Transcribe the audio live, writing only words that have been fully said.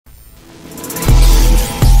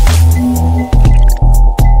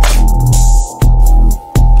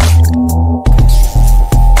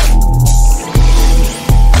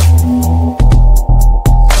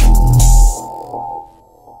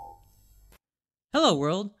Hello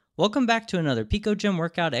world, welcome back to another picoGym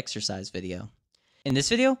workout exercise video. In this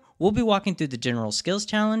video, we'll be walking through the general skills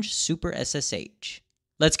challenge, Super SSH.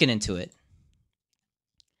 Let's get into it.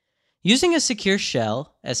 Using a secure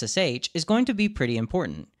shell, SSH, is going to be pretty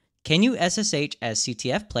important. Can you SSH as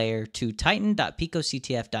CTF player to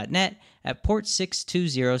titan.picoCTF.net at port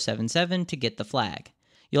 62077 to get the flag?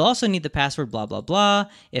 You'll also need the password blah blah blah.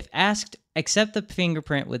 If asked, accept the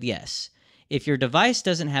fingerprint with yes. If your device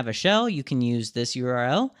doesn't have a shell, you can use this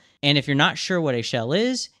URL. And if you're not sure what a shell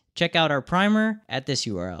is, check out our primer at this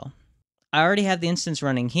URL. I already have the instance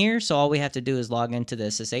running here, so all we have to do is log into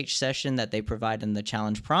the SSH session that they provide in the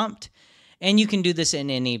challenge prompt. And you can do this in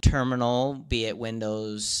any terminal, be it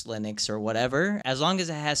Windows, Linux, or whatever, as long as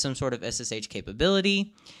it has some sort of SSH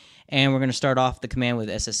capability. And we're going to start off the command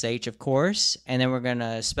with SSH, of course, and then we're going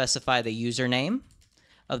to specify the username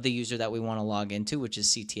of the user that we want to log into, which is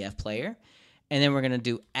CTF player. And then we're going to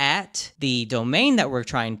do at the domain that we're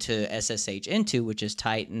trying to SSH into, which is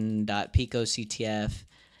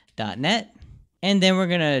titan.picoCTF.net. And then we're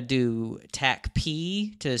going to do tac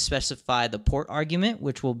p to specify the port argument,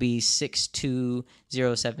 which will be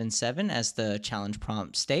 62077 as the challenge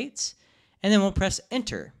prompt states. And then we'll press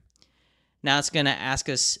enter. Now it's going to ask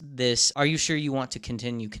us this, are you sure you want to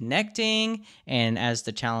continue connecting? And as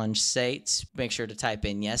the challenge states, make sure to type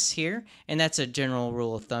in yes here. And that's a general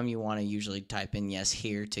rule of thumb. You want to usually type in yes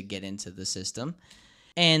here to get into the system.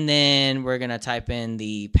 And then we're going to type in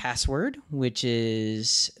the password, which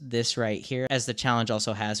is this right here, as the challenge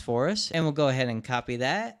also has for us. And we'll go ahead and copy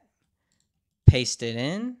that, paste it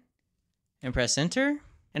in, and press enter.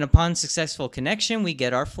 And upon successful connection, we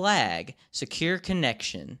get our flag, secure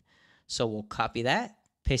connection. So we'll copy that,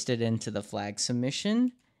 paste it into the flag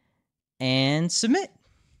submission, and submit.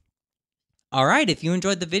 All right, if you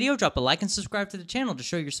enjoyed the video, drop a like and subscribe to the channel to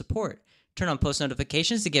show your support. Turn on post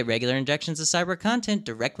notifications to get regular injections of cyber content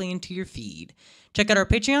directly into your feed. Check out our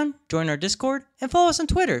Patreon, join our Discord, and follow us on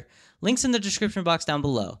Twitter. Links in the description box down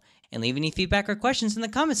below. And leave any feedback or questions in the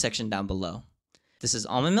comment section down below. This is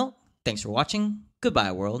Almond Milk. Thanks for watching.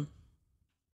 Goodbye, world.